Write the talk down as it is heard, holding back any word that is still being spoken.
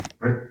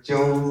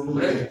Mrityum,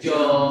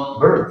 Mrityum,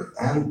 birth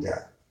and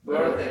death.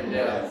 birth and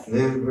death.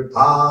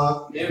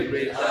 Nivritat,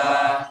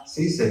 Nivrita,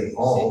 ceasing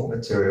all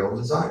material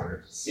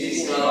desires.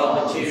 ceasing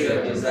all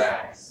material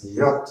desires.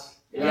 Yat,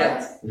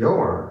 Yet,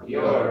 your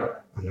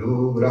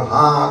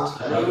anugrahat,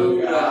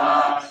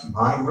 Anugraha,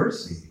 by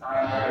mercy.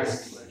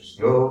 mercy.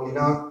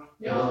 Yogina,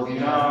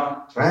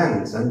 Yogina,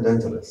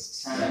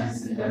 transcendentalists.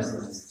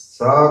 transcendentalists.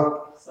 Sat,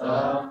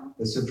 Some,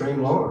 the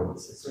Supreme Lord.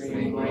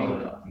 Supreme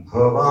Lord.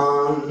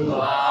 Bhavan,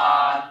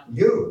 God,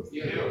 you,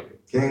 you,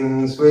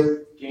 King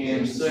Swit,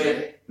 King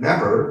Sweet,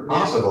 never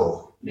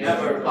possible.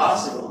 never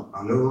possible.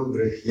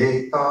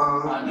 Anugrahyeta,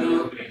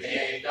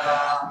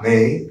 Anugraheta,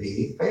 may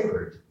be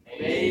favored.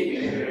 may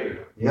be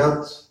heard.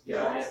 Yat,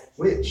 Yet,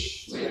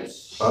 which,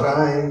 which,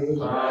 parai,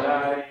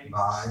 by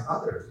by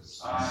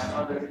others.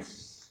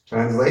 others.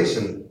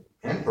 Translation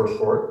and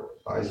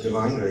purport by His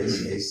Divine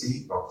Grace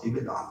A.C.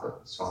 Bhaktivedanta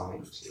Swami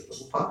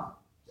Srila Prabhupada.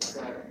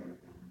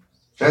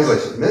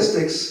 Translation: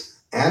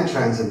 Mystics and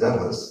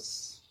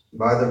transcendentalists,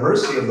 by the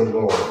mercy of the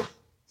Lord,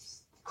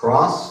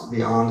 cross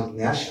beyond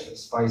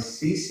nescience by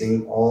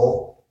ceasing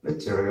all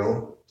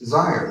material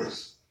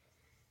desires.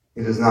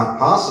 It is not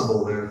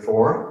possible,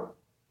 therefore,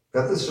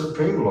 that the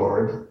Supreme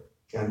Lord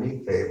can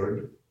be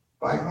favored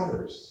by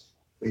others.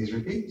 Please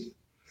repeat.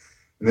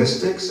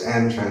 Mystics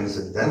and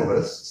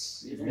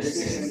transcendentalists,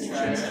 Mystics and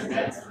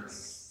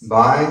transcendentalists,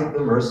 by the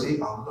mercy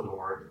of the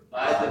Lord,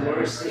 by the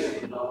mercy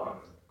of the Lord,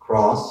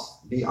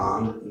 cross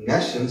beyond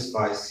nescience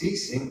by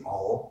ceasing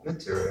all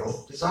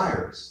material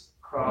desires.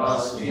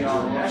 cross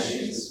beyond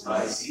nations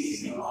by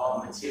ceasing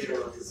all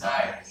material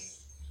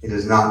desires. It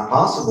is not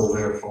possible,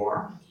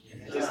 therefore,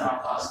 It is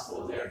not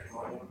possible,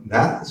 therefore,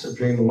 that the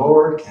Supreme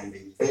Lord can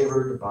be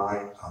favored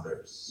by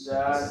others.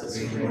 that the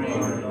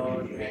Supreme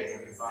Lord may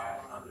provide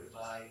others.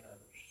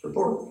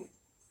 Report.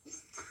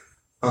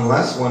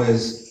 Unless one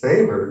is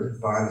favored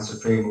by the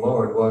Supreme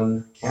Lord,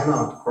 one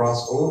cannot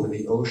cross over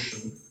the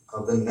ocean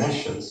of the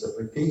nescience of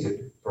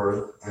repeated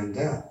birth and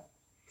death.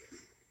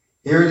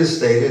 Here it is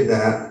stated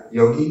that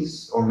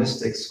yogis or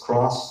mystics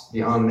cross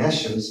beyond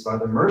nescience by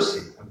the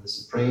mercy of the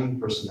Supreme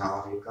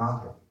Personality of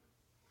Godhead.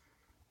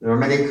 There are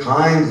many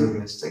kinds of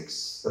mystics,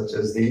 such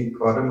as the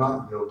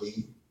Karma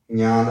yogi,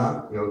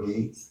 Jnana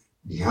yogi,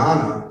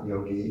 Dhyana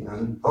yogi,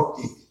 and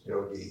Bhakti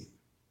yogi.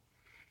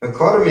 The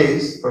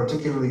Karmis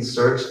particularly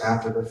search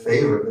after the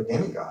favor of the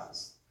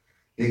demigods.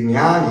 The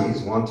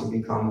Jnanis want to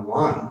become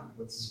one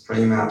with the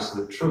Supreme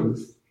Absolute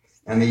Truth,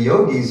 and the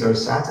yogis are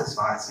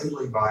satisfied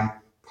simply by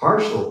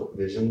partial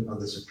vision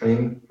of the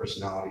Supreme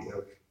Personality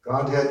of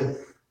Godhead,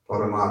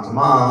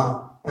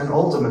 Paramatma, and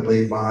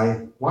ultimately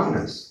by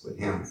oneness with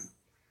Him.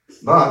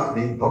 But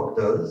the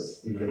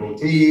bhaktas, the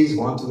devotees,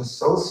 want to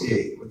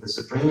associate with the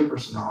Supreme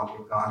Personality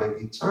of Godhead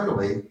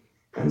eternally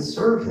and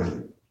serve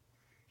Him.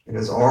 It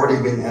has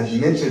already been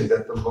admitted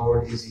that the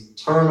Lord is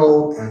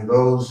eternal, and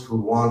those who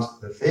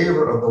want the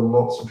favor of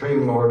the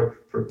Supreme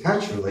Lord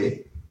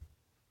perpetually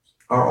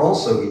are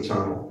also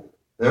eternal.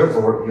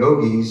 Therefore,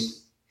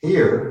 yogis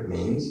here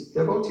means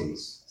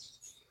devotees.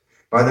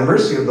 By the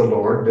mercy of the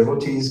Lord,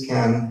 devotees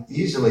can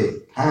easily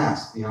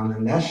pass beyond the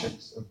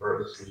nescience of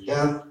birth and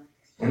death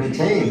and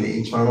attain the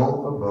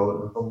eternal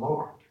abode of the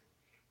Lord.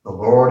 The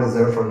Lord is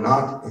therefore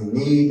not in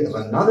need of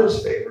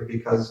another's favor,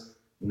 because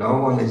no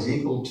one is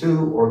equal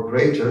to or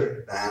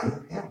greater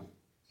than Him.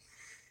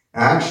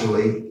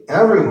 Actually,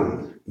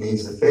 everyone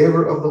needs the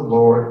favor of the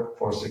Lord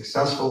for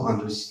successful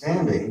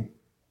understanding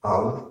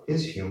of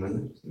His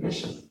human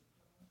mission.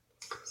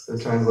 The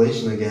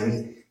translation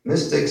again: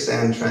 mystics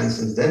and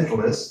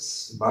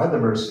transcendentalists, by the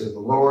mercy of the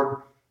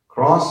Lord,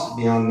 cross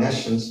beyond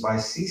nescience by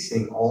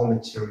ceasing all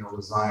material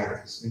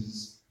desires. It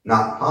is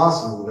not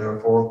possible,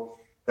 therefore,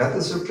 that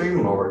the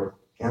Supreme Lord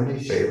can be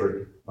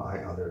favored by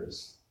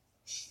others.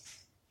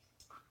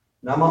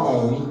 Nama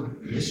Om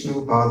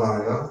Vishnu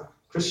Padaya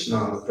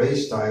Krishna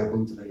Prestaya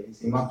Bhutale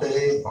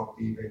Srimate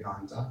Bhakti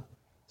Vedanta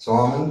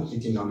Swami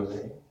Iti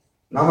Namane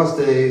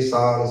Namaste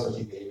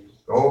Saraswati Devi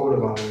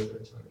Gauravani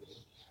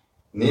Pracharya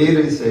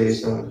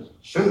Nirvisesha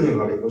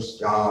Shunyavadi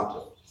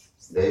Pustyata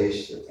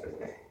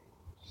Deshyatane.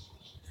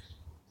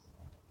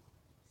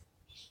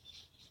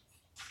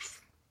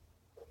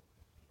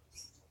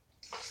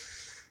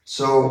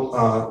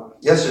 So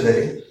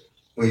yesterday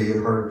we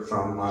heard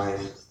from my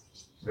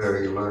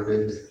very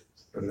learned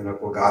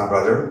rabbinical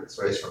godbrother,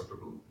 Srimad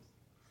Prabhu,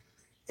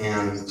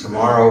 and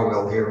tomorrow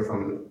we'll hear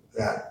from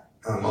that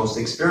most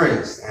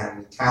experienced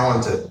and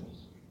talented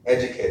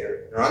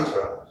educator,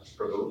 Narantara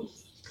Prabhu.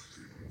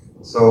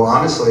 So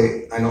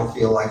honestly, I don't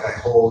feel like I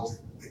hold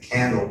the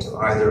candle to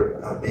either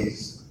of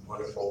these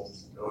wonderful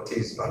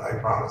devotees, but I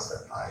promise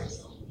that I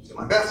will do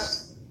my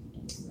best.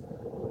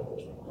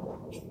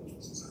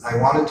 I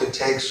wanted to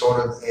take sort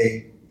of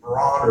a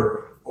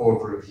broader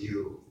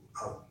overview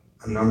of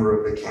a number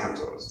of the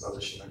cantos of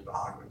the Srimad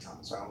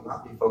Bhagavatam. So I will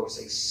not be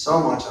focusing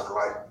so much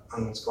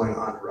on what's going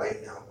on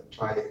right now, but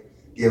try to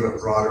give a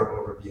broader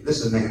overview.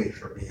 This is mainly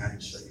for me. I'm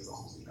sure you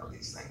all know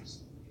these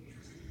things.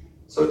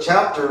 So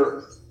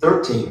chapter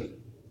 13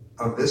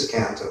 of this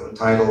canto,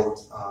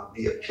 entitled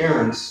The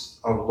Appearance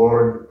of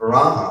Lord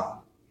Varaha,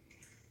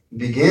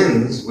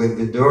 begins with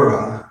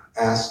Vidura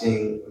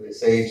asking the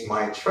sage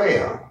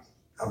Maitreya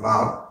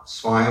about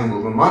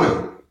Swayambhuva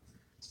Manu.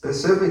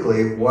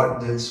 Specifically, what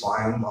did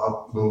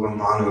Swayambhuva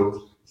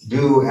Manu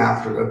do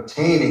after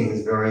obtaining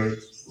his very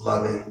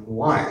loving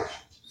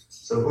wife?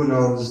 So who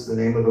knows the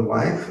name of the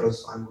wife of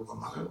Swayambhuva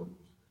Manu?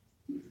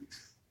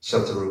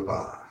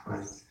 Shatarupa,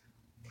 right?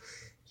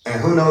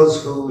 And who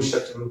knows who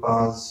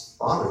Shatarupa's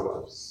father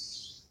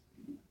was?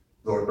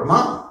 Lord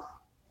Brahma.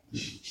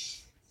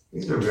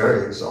 These are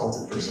very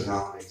exalted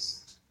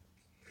personalities.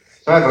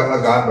 So I have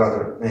a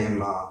godbrother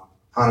named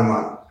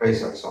Hanumat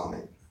Presak Swami.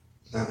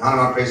 And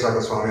Hanumat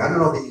Presak Swami, I don't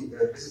know if he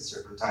visits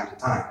here from time to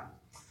time,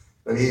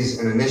 but he's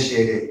an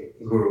initiating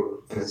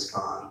guru in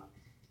ISKCON.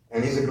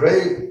 And he's a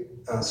great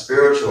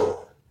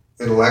spiritual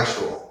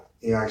intellectual.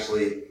 He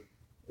actually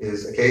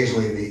is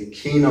occasionally the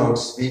keynote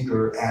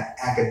speaker at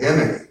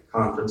academic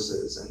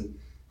conferences. And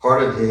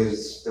part of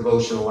his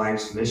devotional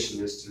life's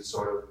mission is to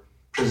sort of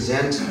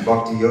present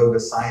Bhakti Yoga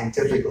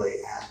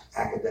scientifically at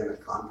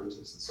academic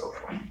conferences and so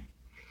forth.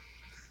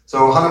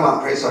 So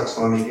Hanumat Presak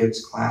Swami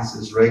gives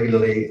classes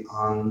regularly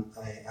on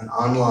an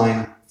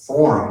online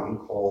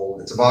forum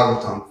it's a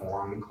Bhagavatam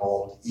forum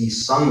called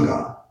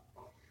ISKCON.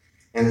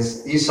 And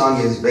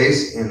ISKCON is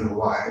based in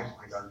Hawaii.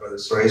 My godbrother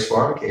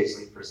Sureshwar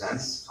occasionally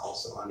presents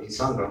also on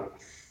ISKCON.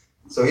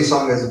 So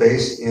ISKCON is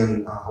based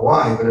in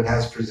Hawaii, but it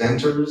has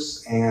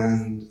presenters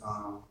and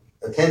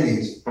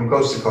attendees from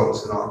coast to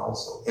coast and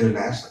also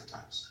internationally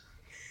times.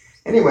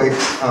 Anyway,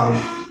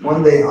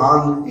 one day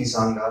on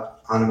ISKCON,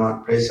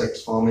 Hanumat Presak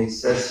Swami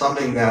said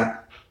something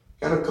that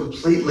kind of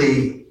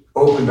completely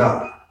opened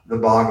up the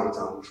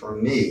Bhagavatam for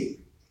me.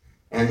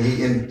 And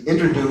he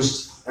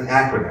introduced an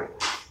acronym.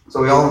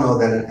 So we all know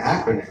that an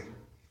acronym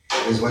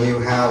is when you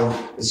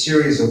have a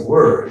series of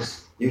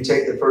words, you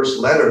take the first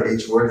letter of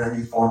each word and then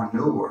you form a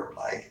new word,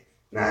 like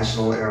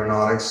National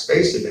Aeronautics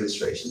Space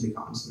Administration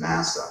becomes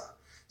NASA.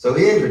 So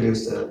he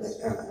introduced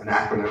an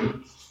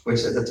acronym,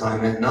 which at the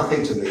time meant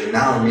nothing to me, and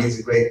now it means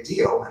a great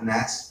deal, and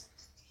that's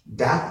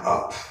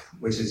DAPUP,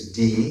 which is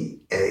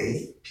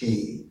DAPUP.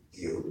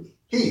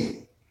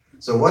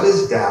 So what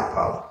is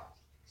DAPUP,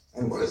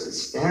 and what does it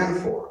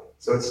stand for?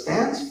 So it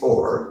stands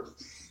for,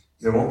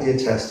 there won't be a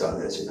test on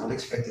this, you're not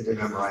expected to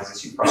memorize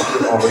this, you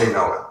probably already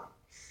know it.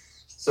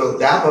 So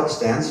DAPUP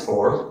stands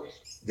for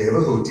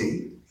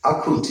Devahuti,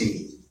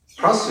 Akuti,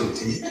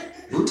 Prasuti,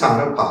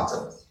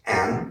 Uttanapata,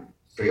 and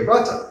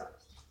Priyavrata.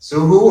 So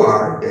who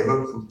are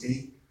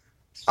Devahuti,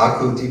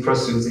 Akuti,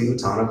 Prasuti,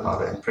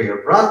 Uttanapata, and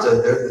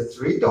Priyavrata? They're the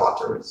three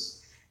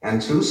daughters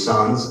and two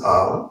sons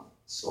of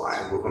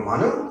Swayambhuva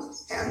Manu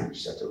and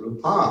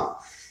Shatarupa.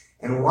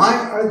 And why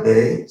are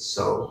they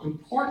so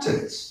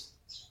important?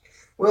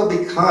 Well,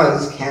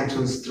 because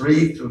cantos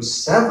 3 through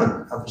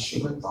 7 of the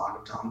Srimad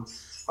Bhagavatam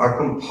are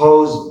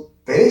composed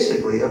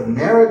basically of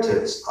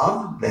narratives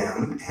of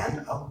them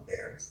and of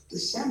their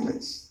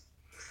descendants.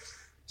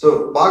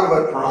 So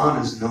Bhagavad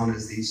Purana is known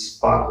as the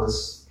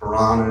spotless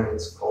Purana.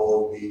 It's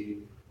called the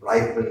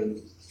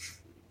ripened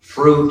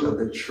fruit of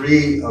the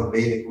tree of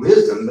Vedic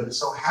wisdom, but it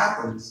so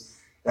happens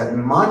that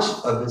much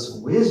of its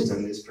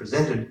wisdom is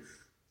presented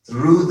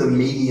through the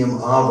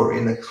medium of, or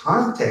in the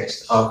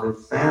context of, the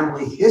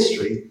family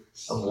history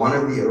of one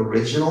of the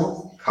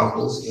original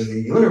couples in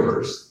the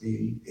universe,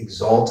 the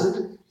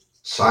exalted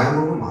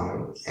Swayambhuva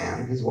Manu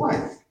and his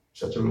wife,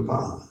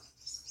 Shatarupa.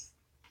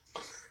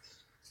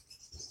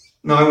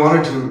 Now I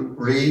wanted to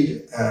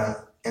read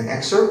an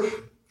excerpt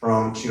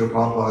from Srila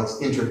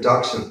Prabhupada's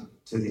introduction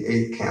to the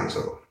 8th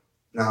canto.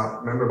 Now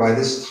remember, by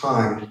this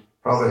time,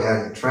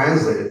 Prabhupada had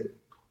translated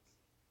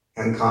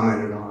and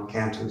commented on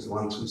cantos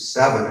 1 through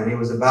 7, and he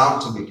was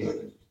about to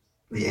begin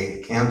the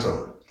 8th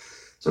canto.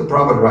 So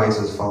Prabhupada writes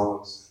as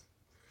follows.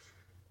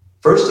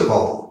 First of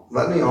all,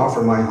 let me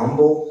offer my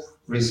humble,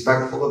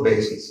 respectful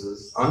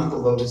obeisances under the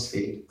lotus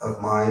feet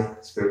of my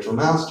spiritual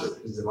master,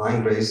 His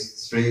Divine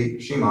Grace Sri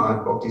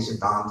Srimad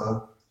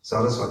Bhaktisiddhanta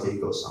Saraswati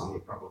Goswami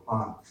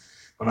Prabhupada.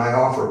 When I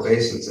offer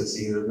obeisance, it's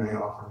either may I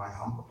offer my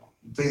humble.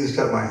 Please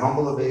accept my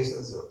humble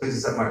obeisance, or please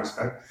accept my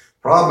respect.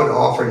 Prabhupada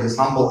offered his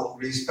humble,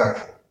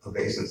 respectful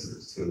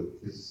obeisances to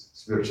his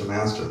spiritual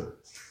master.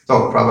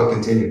 So Prabhupada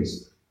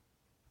continues.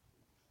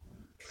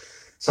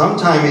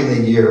 Sometime in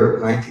the year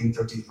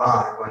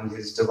 1935, when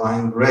His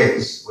Divine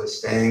Grace was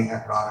staying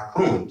at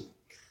Radhakund,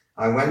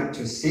 I went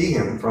to see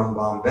him from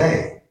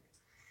Bombay.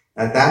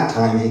 At that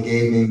time, he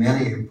gave me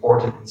many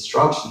important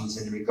instructions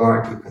in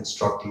regard to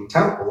constructing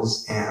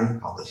temples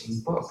and publishing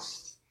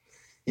books.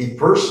 He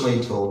personally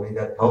told me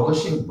that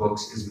publishing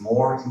books is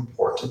more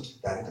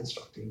important than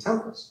constructing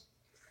temples.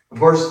 Of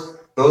course,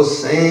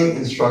 those same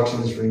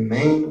instructions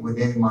remained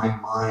within my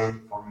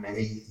mind for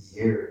many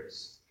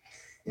years.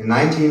 In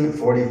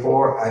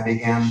 1944, I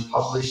began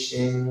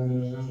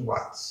publishing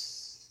what?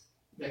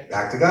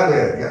 Back to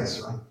Godhead,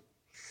 yes, right.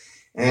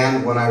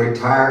 And when I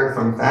retired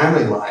from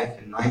family life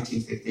in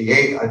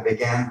 1958, I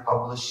began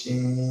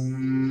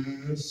publishing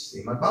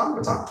Srimad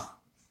Bhagavatam.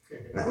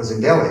 And that was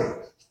in Delhi.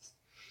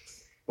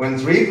 When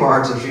 3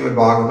 parts of Srimad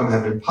Bhagavatam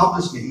had been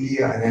published in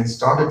India, I then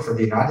started for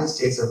the United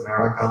States of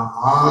America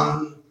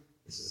on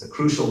This is a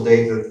crucial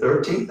date, the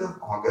 13th of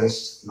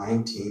August,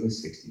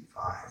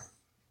 1965.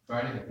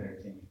 Friday the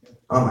 13th.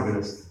 Oh my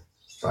goodness,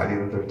 Friday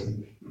the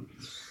 13th.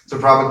 So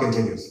Prabhupada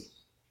continues.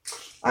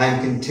 I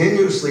am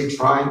continuously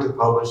trying to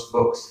publish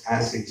books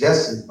as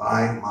suggested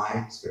by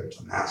my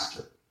spiritual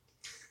master.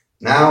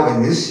 Now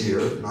in this year,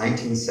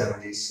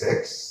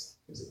 1976,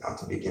 is about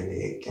to begin the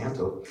 8th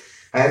canto,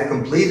 I have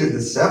completed the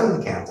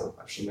 7th canto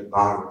of Srimad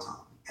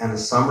Bhagavatam, and a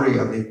summary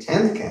of the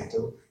 10th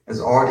canto has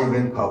already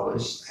been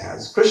published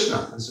as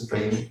Krishna, the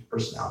Supreme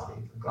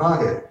Personality of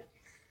Godhead.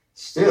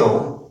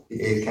 Still, the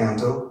 8th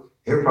canto,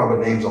 here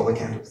Prabhupada names all the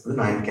cantos, the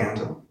 9th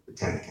canto, the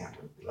 10th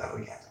canto, the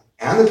 11th canto,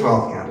 and the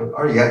 12th canto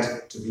are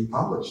yet to be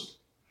published.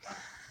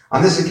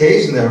 On this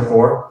occasion,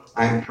 therefore,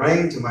 I am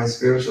praying to my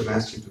spiritual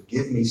master to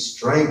give me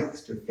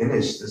strength to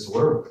finish this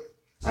work.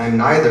 I am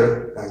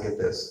neither, now get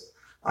this,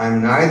 I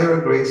am neither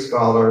a great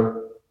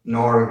scholar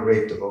nor a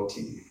great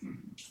devotee.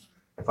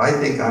 If I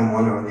think I'm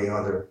one or the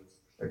other,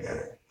 forget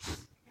it.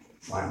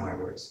 My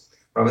words.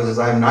 Prabhupada says,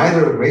 I am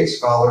neither a great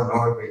scholar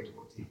nor a great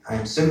devotee. I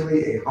am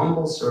simply a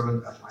humble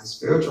servant of my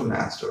spiritual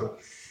master,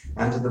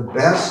 and to the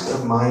best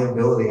of my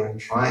ability, I'm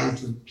trying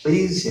to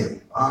please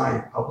him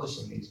by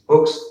publishing these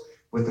books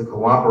with the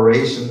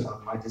cooperation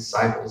of my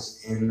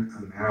disciples in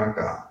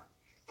America.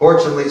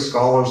 Fortunately,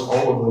 scholars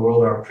all over the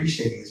world are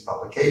appreciating these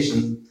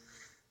publications.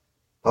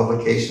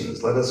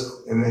 Let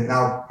us, and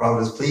now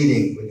Prabhupada is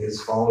pleading with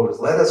his followers,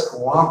 let us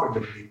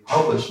cooperatively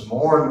publish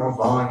more and more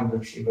volumes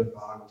of Srimad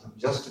Bhagavatam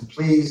just to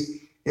please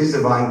His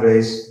Divine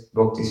Grace,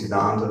 Bhakti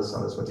Siddhanta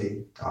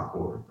Saraswati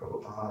Thakur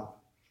Prabhupada.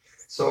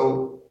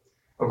 So,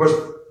 of course,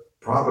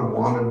 Prabhupada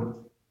wanted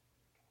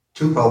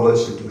to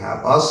publish and to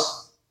have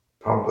us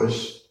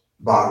publish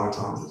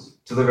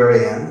Bhagavatams to the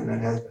very end, and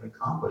that has been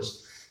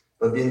accomplished.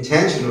 But the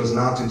intention was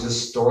not to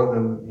just store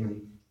them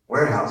in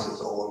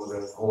warehouses all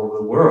over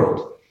the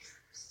world.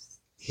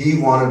 He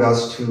wanted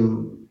us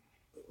to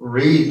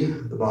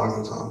read the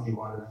Bhagavatam. He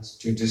wanted us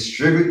to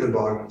distribute the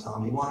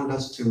Bhagavatam. He wanted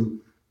us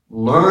to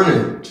learn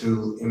it,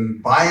 to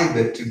imbibe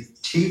it, to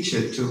teach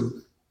it,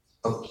 to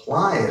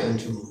apply it, and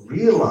to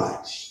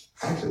realize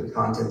actually the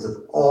contents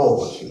of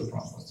all of Srila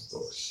Prabhupada's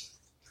books.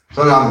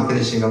 So now I'm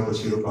finishing up with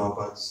Srila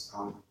Prabhupada's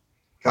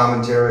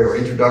commentary or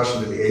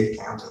introduction to the 8th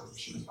canto of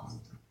Srimad Bhagavatam.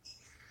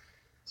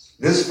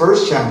 This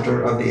first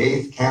chapter of the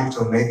 8th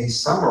canto may be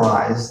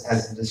summarized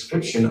as a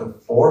description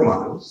of 4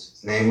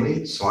 manus,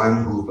 namely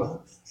Swayambhuva,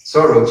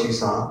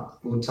 Sarochisa,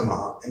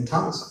 Uttama, and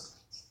Tamasa.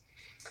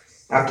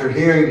 After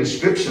hearing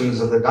descriptions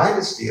of the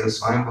dynasty of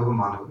Swayambhuva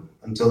Manu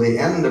until the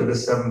end of the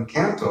 7th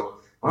canto,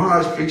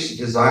 Maharaj Parikshit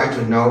desired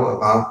to know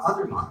about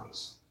other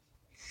manus.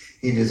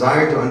 He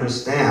desired to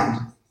understand,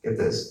 get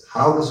this,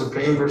 how the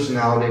Supreme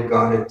Personality of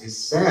Godhead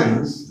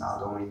descends,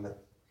 not only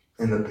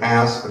in the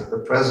past, but the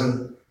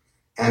present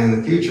and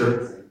in the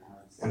future,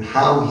 and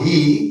how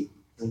he,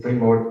 the Supreme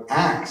Lord,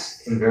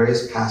 acts in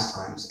various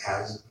pastimes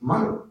as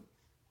Manu.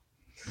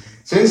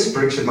 Since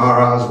Parikshit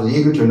Maharaj was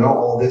eager to know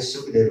all this,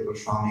 Sukadeva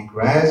Goswami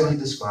gradually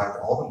described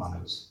all the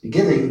Manus,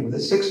 beginning with the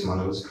 6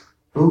 Manus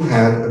who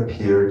had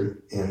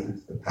appeared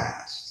in the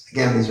past.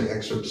 Again, these are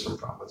excerpts from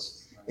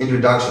Prabhupada's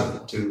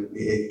introduction to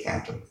the 8th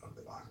canto of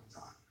the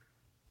Bhagavatam.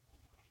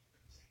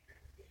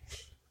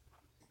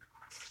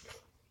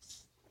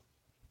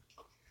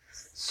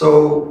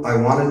 So I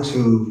wanted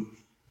to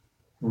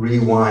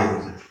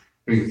rewind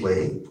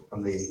briefly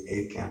from the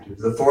 8th canto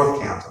to the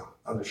 4th canto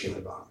of the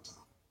Srimad Bhagavatam.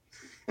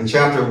 And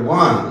chapter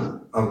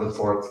 1 of the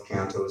 4th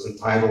canto is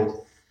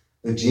entitled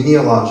The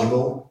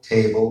Genealogical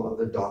Table of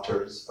the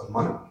Daughters of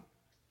Manu.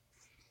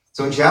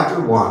 So in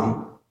chapter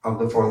 1 of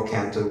the 4th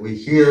canto, we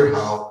hear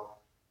how,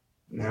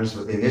 and there's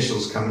where the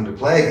initials come into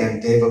play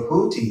again,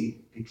 Devahuti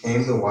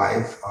became the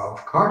wife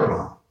of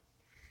Kardama.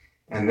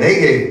 And they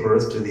gave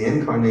birth to the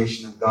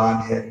incarnation of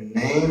Godhead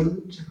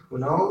named, who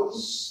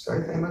knows,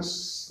 very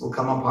famous, will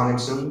come upon him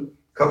soon,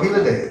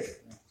 Kapila Dev.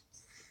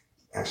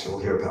 Actually,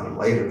 we'll hear about him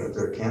later in the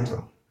 3rd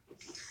canto.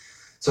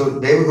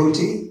 So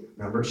Devahuti,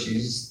 remember,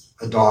 she's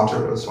a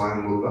daughter of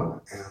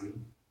Swayambhuva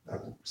and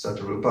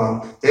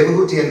Satarupa.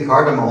 Devahuti and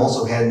Kardama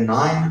also had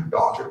 9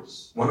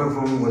 daughters, one of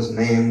whom was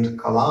named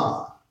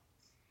Kala.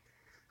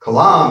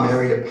 Kala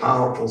married a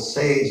powerful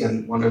sage,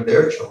 and one of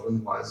their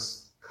children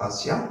was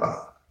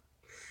Kasyapa.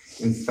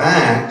 In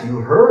fact, you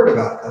heard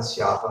about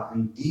Kasyapa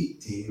and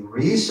Diti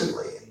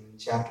recently in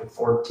chapter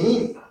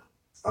 14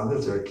 of the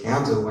 3rd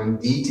canto, when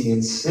Diti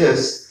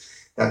insists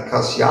that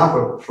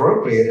Kasyapa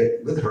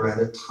procreated with her at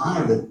a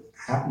time that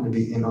happened to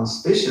be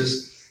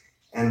inauspicious,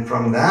 and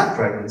from that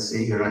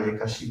pregnancy,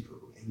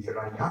 Hiranyakashipu and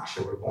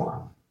Hiranyaksha were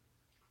born.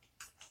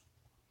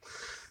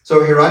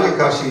 So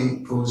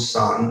Hiranyakashipu's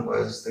son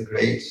was the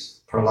great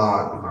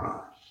Prahlad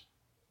Maharaj.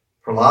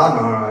 Prahlad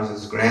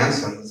Maharaj's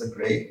grandson was the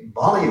great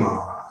Bali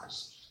Maharaj,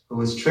 who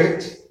was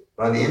tricked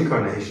by the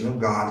incarnation of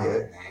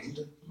Godhead named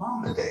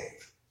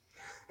Vamadev.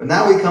 But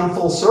now we come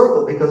full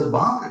circle because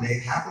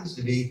Vamadev happens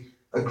to be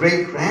a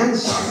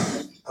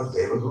great-grandson of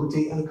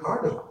Devahuti and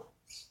Kardama.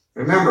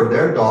 Remember,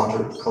 their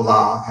daughter,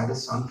 Kala, had a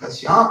son,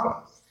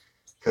 Kasyapa.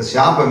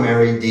 Kasyapa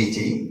married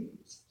Diti,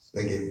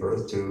 They gave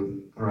birth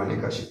to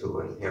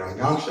Hiranyakashipu and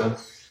Hiranyaksha.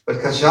 But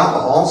Kashyapa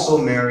also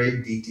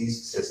married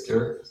Diti's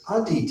sister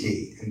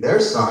Aditi, and their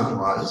son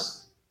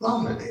was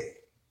Vamnadev.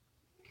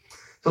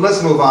 So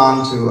let's move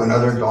on to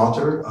another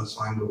daughter of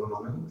Swayambhuva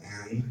Manu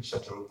and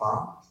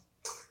Shatarupa,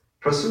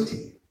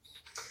 Prasuti.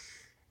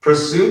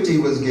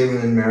 Prasuti was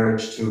given in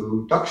marriage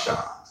to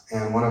Daksha,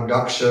 and one of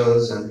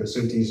Daksha's and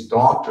Prasuti's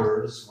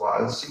daughters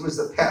she was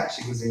the pet,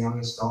 she was the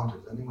youngest daughter.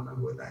 Does anyone know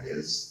who that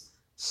is?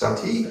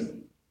 Sati.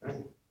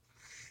 Right?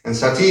 And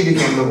Sati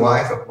became the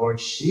wife of Lord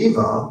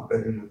Shiva,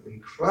 but in an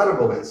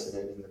incredible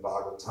incident in the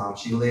Bhagavatam,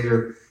 she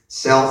later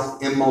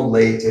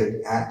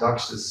self-immolated at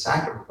Daksha's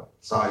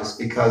sacrifice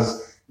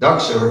because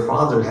Daksha, her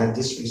father, had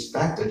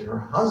disrespected her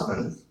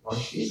husband, Lord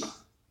Shiva.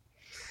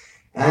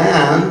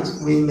 And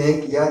we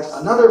make yet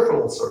another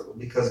full circle,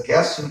 because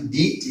guess who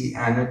Diti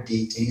and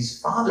Aditi's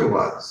father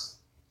was?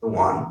 The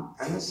one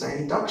and the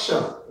same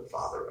Daksha, the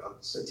father of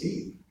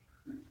Sati.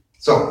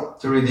 So,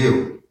 to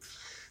review,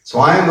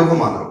 Swayambhuva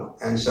Manu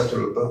and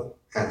Shatarupa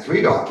had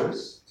 3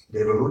 daughters,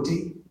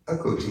 Devahuti,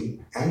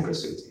 Akuti, and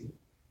Prasuti,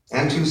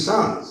 and 2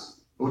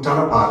 sons,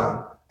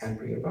 Uttanapada and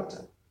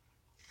Priyavrata.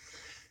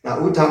 Now,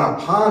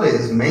 Uttanapada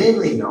is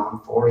mainly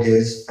known for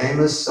his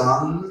famous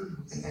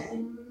son,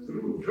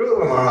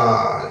 Dhruva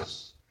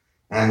Maharaj.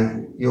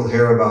 And you'll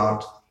hear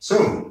about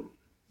soon.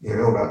 You'll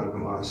hear about Dhruva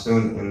Maharaj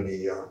soon in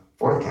the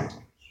 4th canto.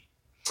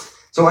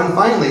 So, and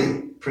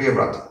finally,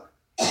 Priyavrata.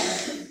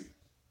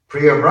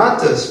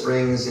 Priyavrata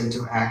springs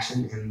into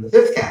action in the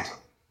 5th canto.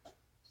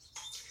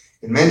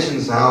 It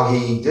mentions how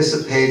he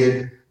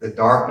dissipated the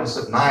darkness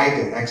of night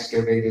and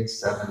excavated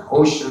 7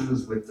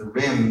 oceans with the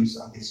rims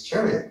of his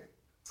chariot.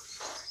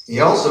 He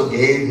also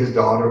gave his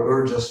daughter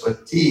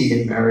Urjaswati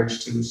in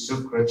marriage to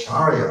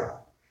Sukracharya.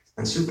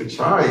 And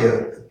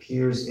Sukracharya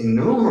appears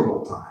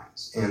innumerable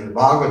times in the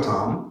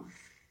Bhagavatam,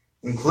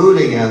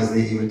 including as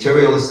the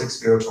materialistic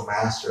spiritual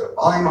master of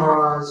Bali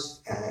Maharaj,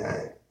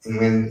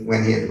 and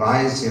when he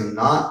advised him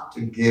not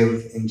to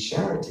give in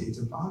charity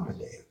to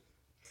Vamnadev.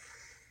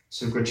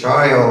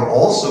 Sukracharya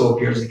also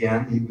appears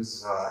again. He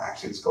was,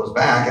 actually this goes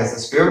back, as the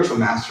spiritual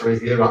master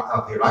of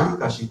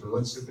Hiranyakashipu,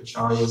 and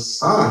Sukracharya's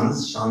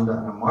sons, Shanda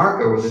and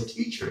Amarka, were the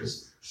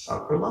teachers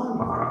of Prahlad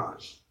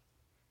Maharaj.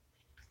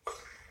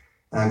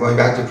 Going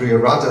back to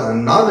Priyavrata,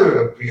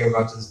 another of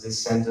Priyavrata's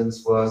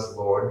descendants was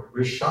Lord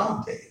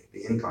Rishabdev,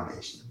 the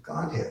incarnation of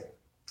Godhead.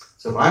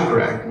 So if I'm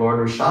correct, Lord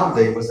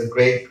Rishabdev was the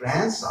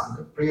great-grandson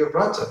of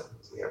Priyavrata.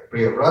 We have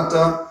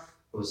Priyavrata,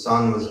 whose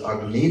son was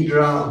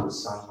Agnidra,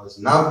 whose son was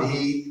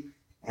Nabhi,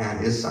 and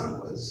his son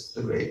was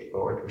the great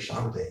Lord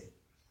Rishabdev.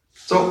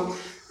 So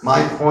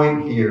my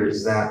point here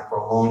is that for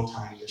a long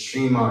time, the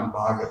Srimad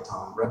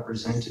Bhagavatam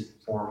represented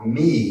for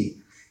me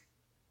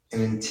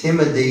an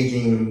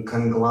intimidating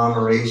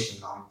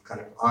conglomeration of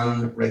kind of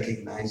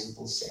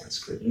unrecognizable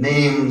Sanskrit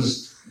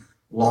names,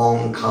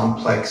 long,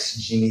 complex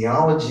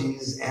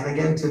genealogies, and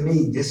again, to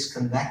me,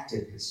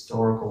 disconnected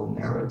historical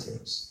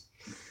narratives.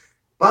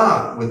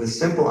 But with the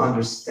simple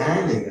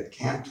understanding that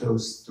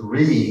cantos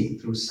 3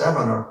 through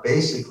 7 are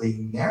basically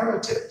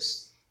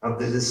narratives of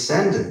the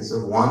descendants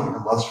of one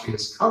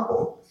illustrious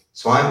couple,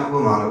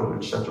 Swayambhuva Manu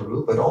and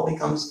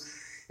Shatarupa,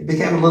 it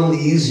became a little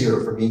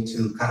easier for me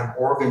to kind of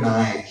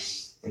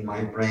organize in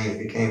my brain. It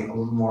became a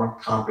little more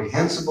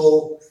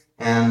comprehensible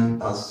and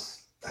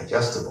thus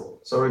digestible.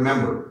 So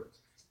remember,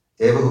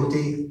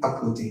 Devahuti,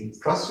 Akuti,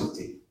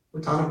 Prasuti,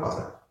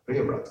 Uttanapada,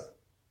 Priyavrata,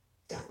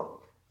 Devahuti.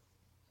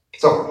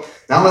 So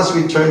now let's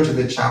return to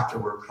the chapter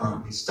we're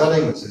currently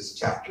studying, which is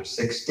chapter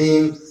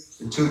 16,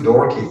 the 2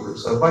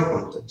 doorkeepers of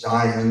Vaikuntha,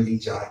 Jaya and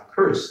Vijaya,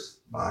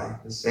 cursed by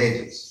the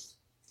sages.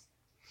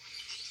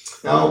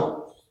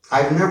 Now,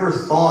 I've never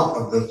thought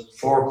of the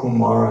 4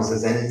 Kumaras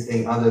as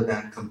anything other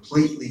than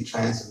completely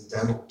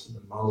transcendental to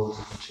the modes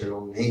of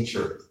material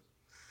nature.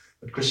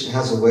 But Krishna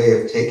has a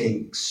way of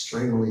taking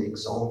extremely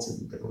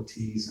exalted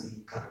devotees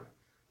and kind of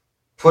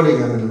putting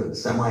them in a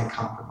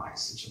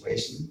semi-compromised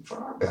situation for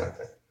our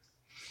benefit.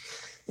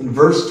 In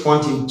verse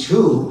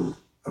 22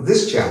 of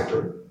this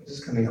chapter, which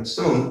is coming up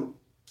soon,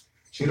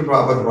 Srila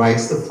Prabhupada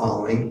writes the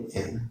following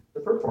in the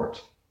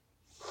purport.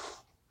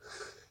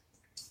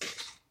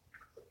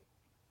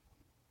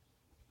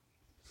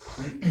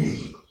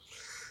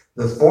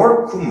 The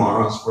 4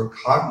 Kumaras were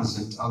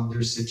cognizant of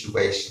their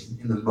situation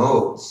in the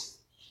modes,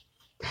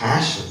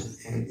 passion,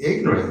 and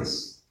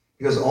ignorance,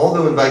 because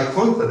although in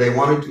Vaikuntha they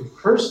wanted to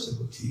curse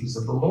devotees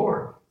of the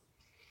Lord,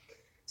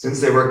 since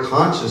they were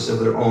conscious of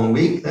their own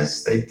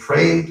weakness, they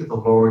prayed to the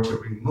Lord to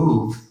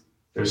remove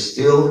their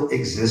still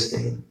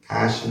existing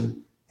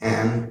passion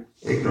and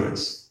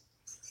ignorance.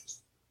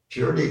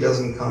 Purity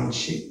doesn't come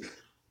cheap.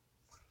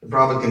 The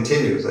Prabhupada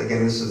continues.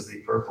 Again, this is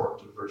the purport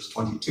to verse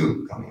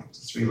 22, coming up to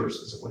 3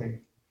 verses away.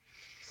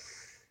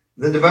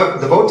 The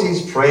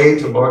devotees prayed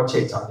to Lord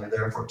Chaitanya,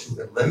 therefore,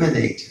 to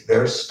eliminate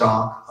their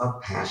stock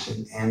of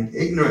passion and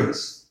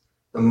ignorance,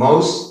 the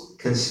most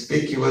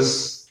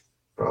conspicuous,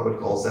 Prabhupada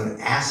calls them,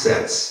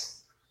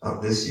 assets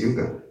of this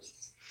yuga.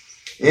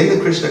 In the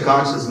Krishna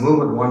conscious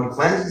movement, one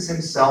cleanses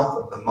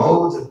himself of the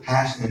modes of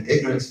passion and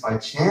ignorance by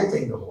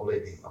chanting the holy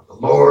name of the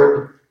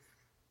Lord,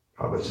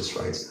 Prabhupada just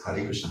writes,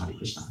 Hare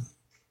Krishna,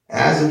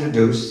 as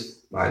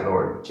introduced by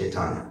Lord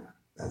Chaitanya.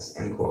 That's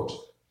end quote.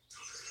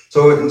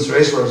 So in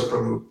Sureshwar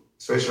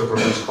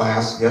Prabhu's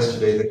class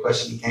yesterday, the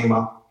question came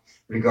up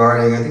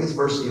regarding, I think it's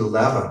verse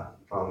 11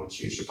 from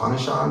Sri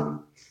Upanishad.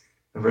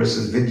 The verse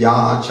is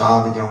Vidya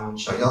cha vidyam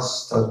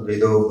shayas tad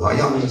vedo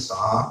bhayam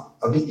sa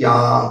avidya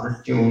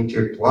mrityum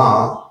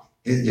tirtva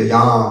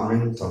vidyayam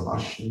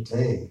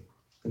mritamashinte.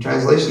 The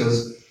translation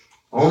is,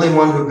 only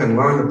one who can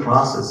learn the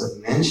process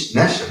of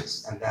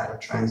nescience and that of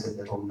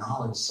transcendental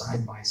knowledge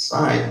side by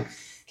side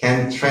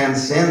can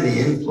transcend the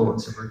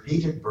influence of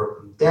repeated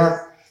birth and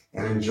death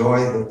and enjoy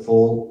the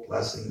full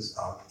blessings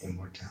of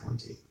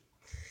immortality.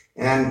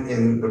 And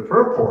in the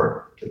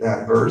purport to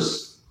that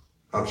verse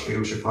of Sri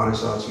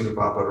Upanishad, Srila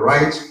Prabhupada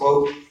writes,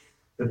 quote,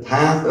 the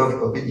path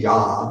of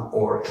avidya,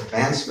 or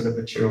advancement of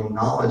material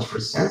knowledge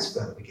for sense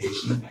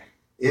gratification,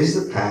 is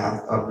the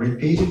path of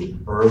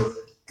repeated birth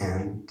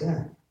and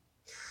death.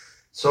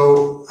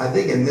 So I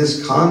think in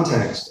this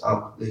context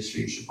of the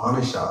Sri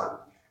Upanishad,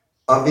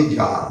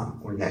 avidya,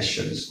 or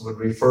nescience, would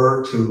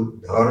refer to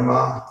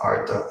dharma,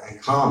 artha,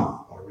 and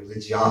kama, or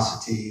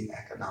religiosity,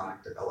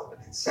 economic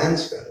development, and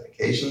sense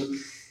gratification.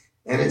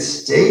 And it's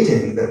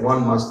stating that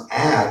one must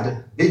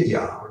add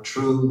vidya, or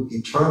true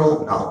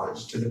eternal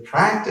knowledge, to the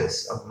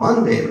practice of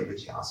mundane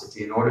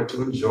religiosity in order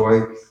to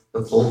enjoy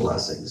the full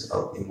blessings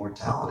of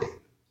immortality.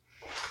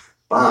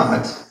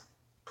 But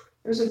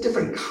there's a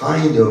different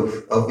kind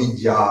of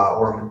vidya,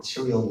 or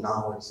material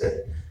knowledge,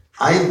 that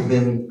I've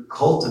been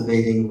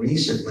cultivating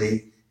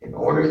recently in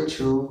order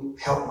to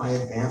help my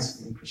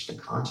advancement in Krishna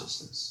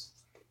consciousness.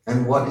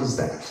 And what is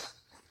that?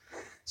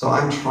 So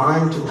I'm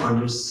trying to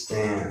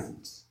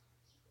understand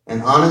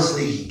and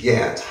honestly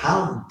get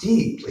how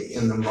deeply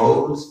in the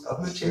modes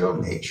of material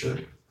nature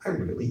I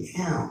really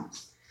am.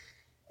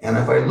 And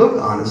if I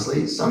look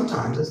honestly,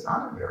 sometimes it's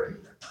not a very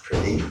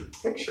pretty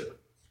picture.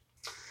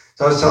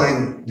 So I was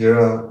telling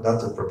Jaya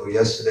Jagadisa Prabhu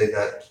yesterday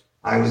that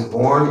I was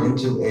born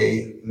into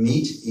a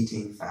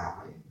meat-eating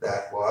family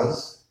that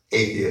was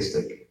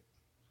atheistic,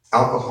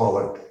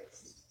 alcoholic,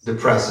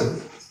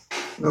 depressive,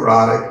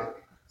 neurotic,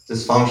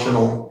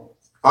 dysfunctional,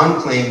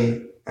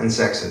 unclean, and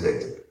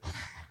sex-addicted.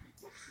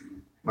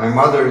 My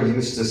mother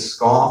used to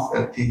scoff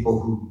at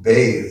people who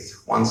bathed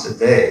once a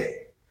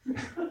day.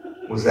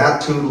 Was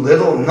that too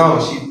little? No,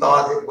 she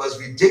thought it was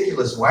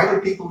ridiculous. Why do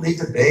people need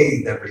to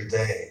bathe every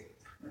day?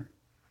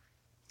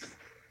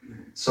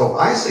 So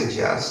I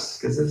suggest,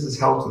 because this has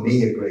helped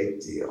me a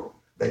great deal,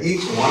 that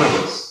each one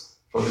of us,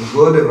 for the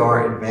good of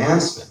our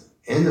advancement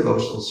in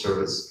devotional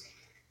service,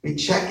 we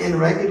check in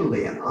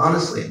regularly and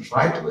honestly and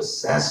try to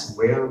assess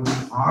where we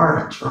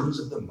are in terms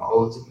of the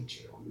modes of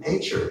material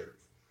nature.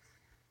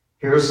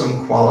 Here are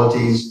some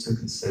qualities to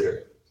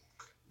consider.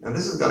 Now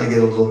this is going to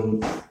get a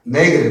little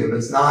negative, but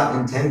it's not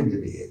intended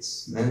to be.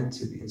 It's meant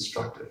to be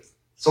instructive.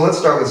 So let's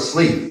start with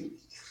sleep.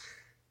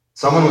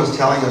 Someone was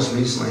telling us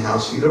recently how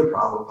Srila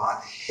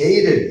Prabhupada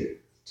hated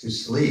to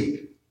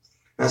sleep.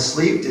 Now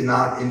sleep did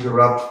not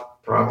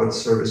interrupt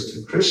Prabhupada's service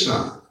to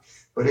Krishna,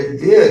 but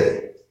it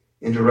did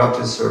interrupt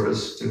his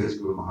service to his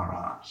Guru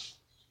Maharaj,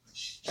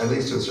 at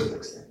least to a certain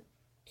extent.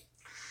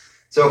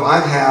 So if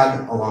I've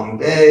had a long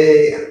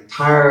day and I'm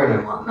tired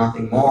and want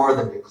nothing more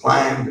than to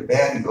climb to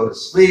bed and go to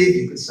sleep,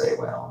 you could say,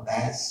 well,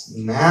 that's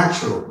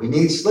natural. We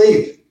need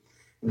sleep.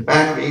 In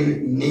fact, we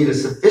need a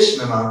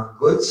sufficient amount of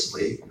good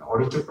sleep in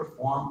order to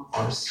perform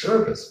our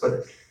service.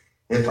 But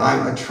if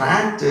I'm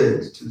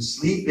attracted to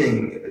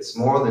sleeping, if it's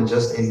more than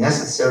just a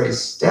necessary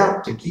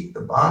step to keep the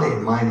body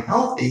and mind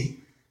healthy,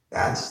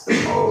 that's the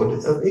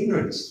mode of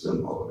ignorance, the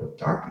mode of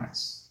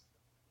darkness.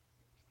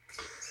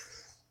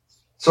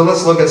 So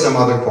let's look at some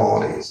other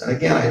qualities. And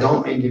again, I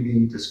don't mean to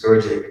be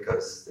discouraging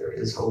because there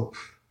is hope.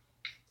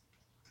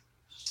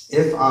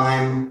 If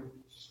I'm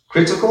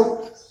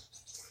critical,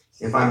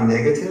 if I'm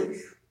negative,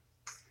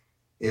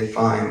 if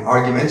I'm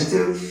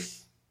argumentative,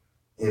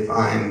 if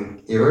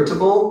I'm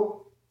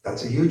irritable,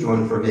 that's a huge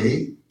one for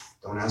me.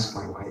 Don't ask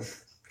my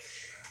wife.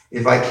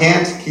 If I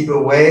can't keep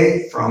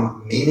away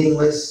from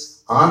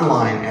meaningless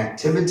online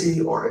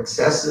activity or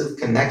excessive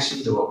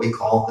connection to what we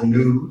call the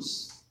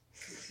news,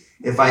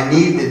 if I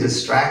need the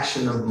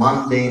distraction of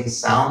mundane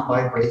sound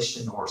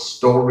vibration or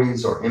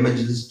stories or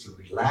images to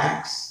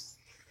relax,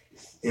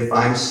 if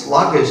I'm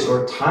sluggish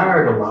or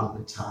tired a lot of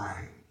the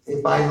time,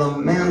 if I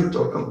lament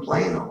or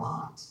complain a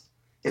lot,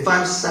 if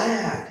I'm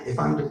sad, if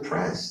I'm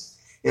depressed,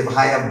 if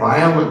I have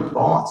violent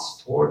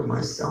thoughts toward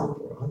myself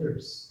or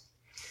others,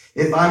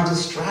 if I'm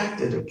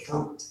distracted or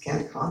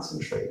can't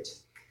concentrate,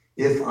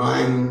 if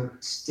I'm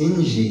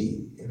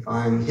stingy, if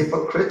I'm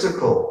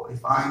hypocritical,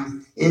 if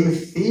I'm in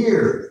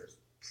fear,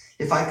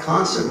 if I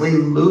constantly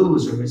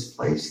lose or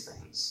misplace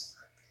things,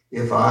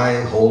 if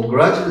I hold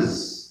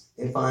grudges,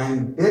 if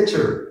I'm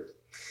bitter,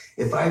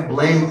 if I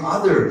blame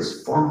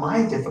others for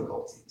my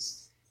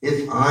difficulties,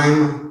 if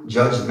I'm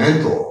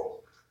judgmental,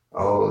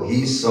 oh,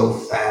 he's so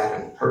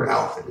fat and her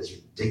outfit is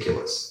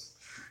ridiculous,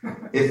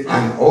 if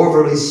I'm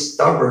overly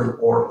stubborn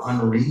or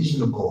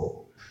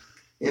unreasonable,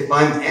 if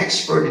I'm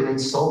expert in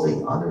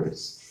insulting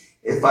others,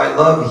 if I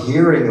love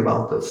hearing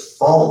about the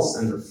faults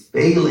and the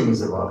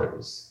failings of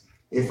others,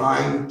 if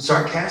I'm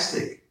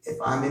sarcastic, if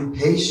I'm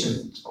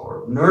impatient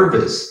or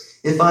nervous,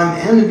 if I'm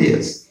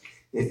envious,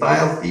 if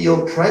I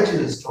feel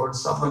prejudice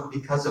towards someone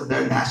because of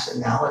their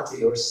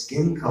nationality or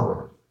skin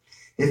color,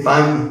 if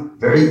I'm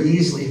very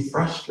easily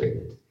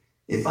frustrated,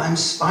 if I'm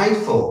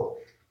spiteful,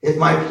 if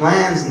my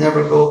plans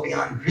never go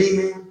beyond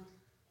dreaming,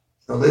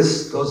 the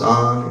list goes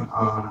on and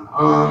on and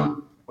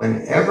on.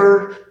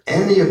 Whenever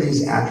any of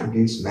these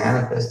attributes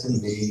manifest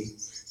in me,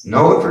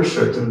 know it for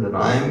certain that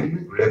I am in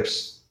the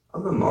grips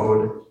of the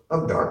mode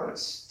of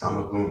darkness,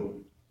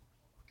 tamagun.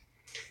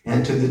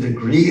 And to the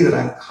degree that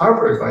I'm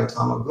covered by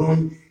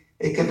tamagun,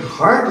 it can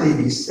hardly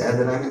be said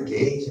that I'm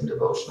engaged in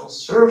devotional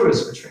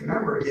service, which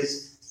remember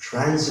is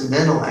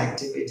transcendental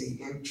activity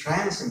in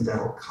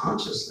transcendental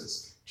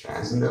consciousness,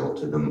 transcendental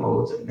to the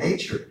modes of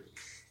nature.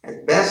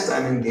 At best,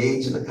 I'm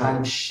engaged in a kind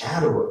of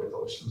shadow of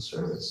devotional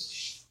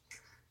service.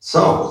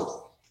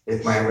 So,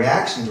 if my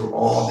reaction to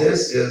all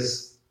this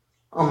is,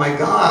 oh my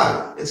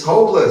God, it's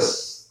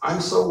hopeless.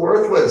 I'm so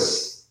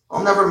worthless.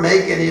 I'll never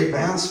make any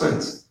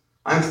advancement.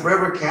 I'm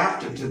forever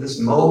captive to this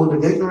mode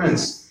of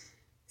ignorance.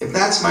 If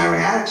that's my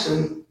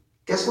reaction,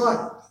 guess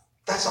what?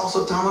 That's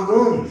also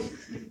tamagun.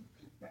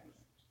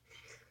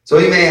 So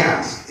you may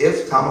ask,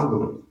 if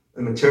tamagun,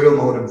 the material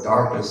mode of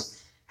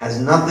darkness, has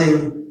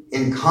nothing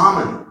in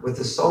common with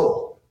the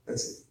soul,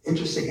 that's an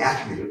interesting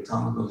attribute of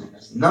tamagun, it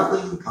has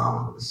nothing in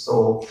common with the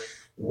soul,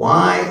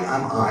 why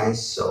am I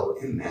so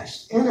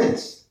enmeshed in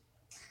it?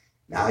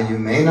 Now you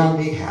may not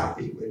be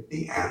happy with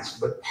the answer,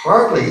 but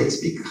partly it's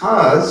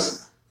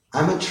because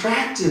I'm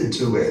attracted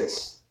to it.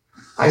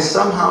 I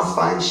somehow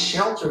find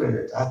shelter in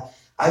it.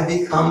 I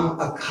become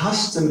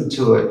accustomed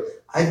to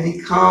it. I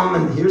become,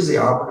 and here's the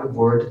operative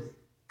word,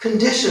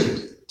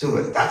 conditioned to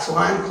it. That's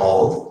why I'm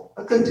called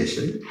a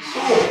conditioned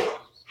soul.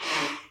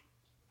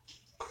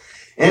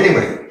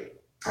 Anyway,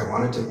 I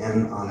wanted to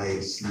end on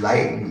a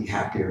slightly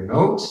happier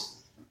note.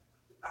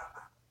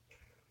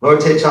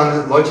 Lord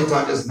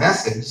Chaitanya's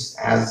message,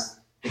 as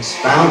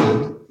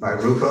expounded by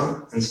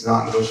Rupa and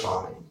Sanatana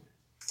Goswami,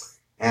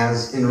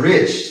 as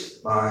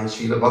enriched by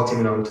Srila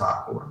Bhaktivinoda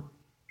Thakur,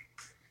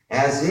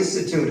 as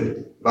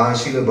instituted by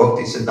Srila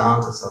Bhakti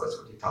Siddhanta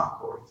Saraswati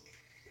Thakur,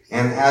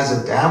 and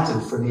as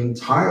adapted for the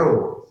entire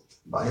world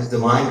by His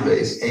Divine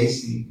Grace,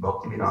 A.C.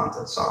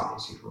 Bhaktivedanta Swami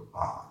Sri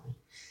Prabhupada,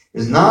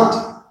 is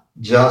not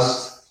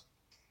just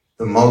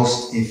the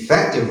most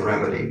effective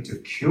remedy to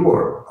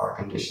cure our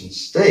conditioned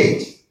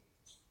state,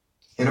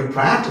 in a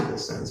practical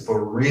sense,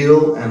 for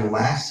real and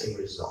lasting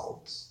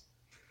results.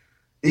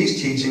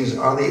 These teachings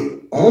are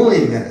the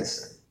only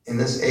medicine in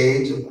this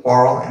age of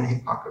quarrel and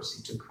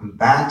hypocrisy to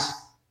combat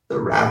the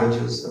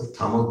ravages of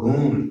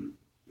tamagun,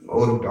 the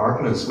mode of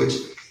darkness, which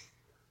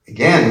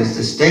again is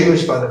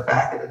distinguished by the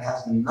fact that it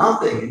has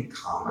nothing in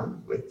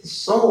common with the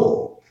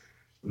soul.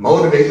 The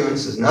mode of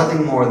ignorance is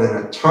nothing more than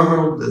a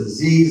terminal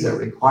disease that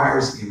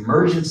requires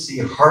emergency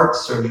heart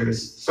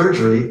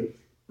surgery,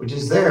 which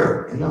is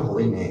there in the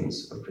holy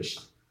names of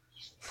Krishna.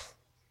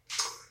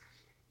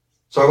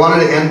 So I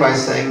wanted to end by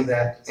saying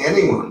that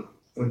anyone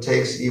who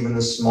takes even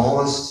the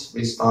smallest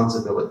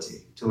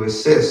responsibility to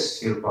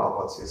assist Srila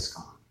Prabhupada's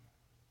ISKCON,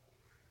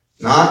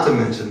 not to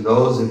mention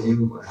those of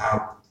you who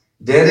have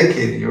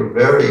dedicated your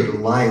very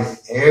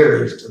life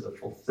heirs to the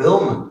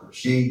fulfillment of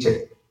Sri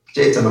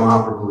Chaitanya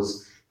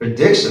Mahaprabhu's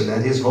prediction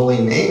that his holy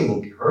name will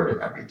be heard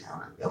in every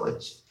town and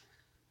village.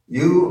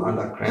 You are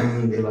la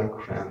creme de la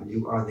creme.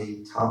 You are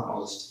the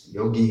topmost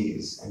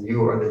yogis, and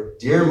you are the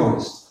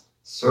dearmost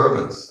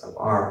servants of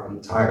our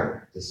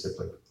entire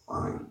disciplic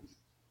line.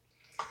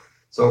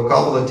 So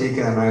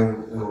Kapalatika and I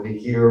will be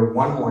here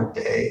one more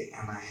day,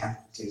 and I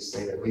have to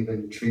say that we've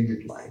been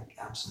treated like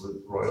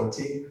absolute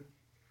royalty.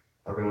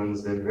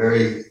 Everyone's been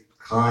very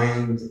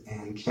kind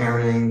and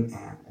caring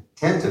and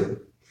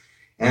attentive,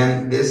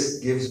 and this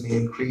gives me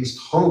increased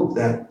hope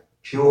that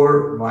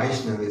pure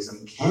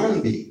Vaishnavism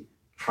can be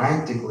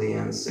practically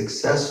and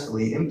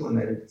successfully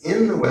implemented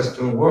in the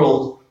Western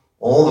world,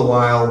 all the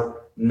while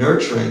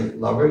nurturing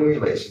loving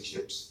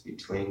relationships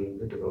between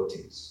the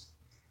devotees.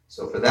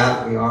 So for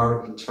that, we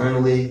are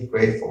eternally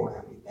grateful,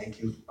 and we thank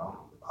you from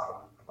the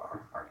bottom of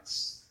our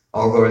hearts.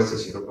 All glories to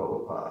Srila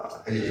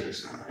Prabhupada. Hare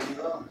Krishna.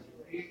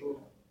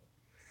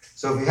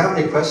 So if you have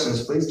any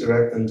questions, please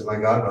direct them to my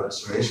godbrother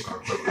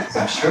Sureshwar Prabhu, because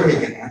I'm sure he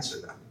can answer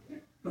them.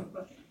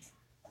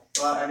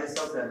 Well, I just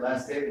hope that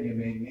last statement you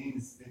made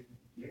means that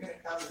you're going to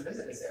come and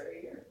visit us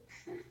every year.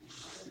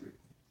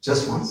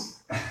 Just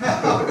once?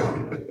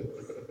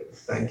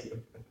 Thank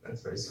you.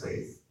 That's very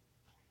sweet.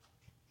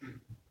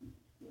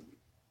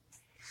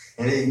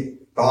 Any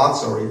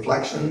thoughts or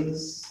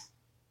reflections?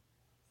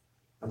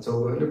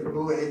 Until Govinda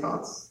Prabhu, any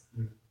thoughts?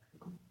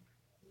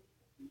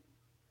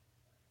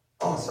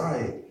 Oh,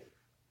 sorry.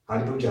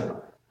 Hari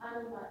Puja.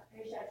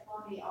 Rishabh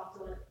Swami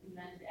also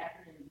invented the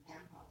acronym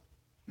TAMPA.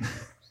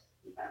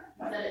 He said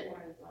it more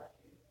than last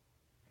year.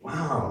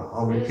 Wow,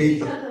 I'll repeat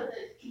Because them. of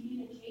the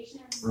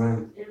communication.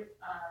 Right.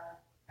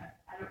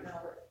 I don't know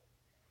what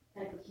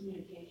type of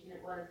communication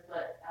it was,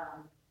 but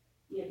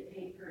he had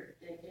paid per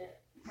digit.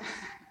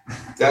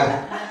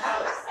 Yeah. That's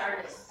how it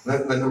started.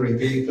 Let me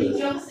repeat He this.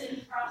 jokes that